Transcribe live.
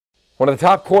One of the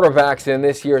top quarterbacks in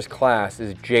this year's class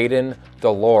is Jayden De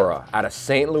Laura out of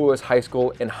St. Louis High School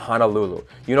in Honolulu.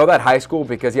 You know that high school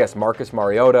because, yes, Marcus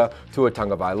Mariota, Tua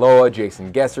Tagovailoa,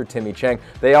 Jason Gesser, Timmy Chang,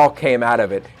 they all came out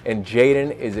of it, and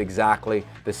Jayden is exactly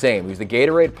the same. He was the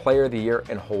Gatorade Player of the Year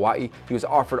in Hawaii. He was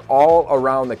offered all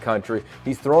around the country.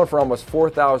 He's thrown for almost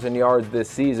 4,000 yards this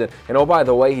season, and oh, by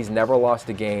the way, he's never lost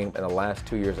a game in the last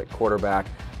 2 years at quarterback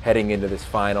heading into this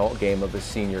final game of his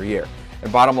senior year.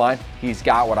 And bottom line, he's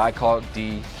got what I call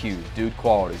DQ, dude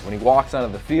qualities. When he walks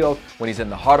onto the field, when he's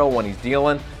in the huddle, when he's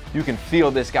dealing, you can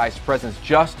feel this guy's presence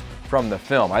just from the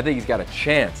film. I think he's got a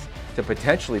chance to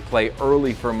potentially play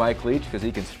early for Mike Leach because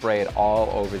he can spray it all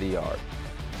over the yard.